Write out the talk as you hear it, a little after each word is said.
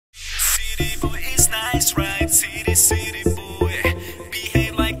City boy is nice, right? City boy,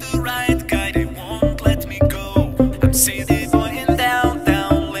 behave like the right guy. They won't let me go. I'm city boy in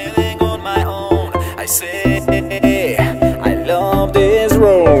downtown, living on my own. I say I love this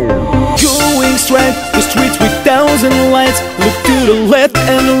road. Going straight, the streets with thousand lights. Look to the left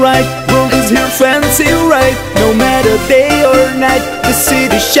and the right. World is here fancy, right? No matter day or night, the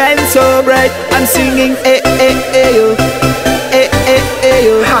city shines so bright. I'm singing oh,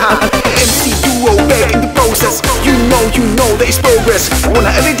 MC DURO back in the process. You know there is progress.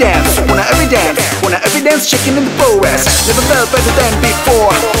 Wanna every dance, shaking in the progress. Never felt better than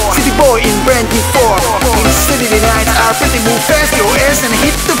before. City boy in brand new form. In the city, the nights are pretty, move fast your ass and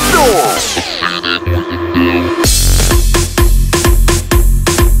hit the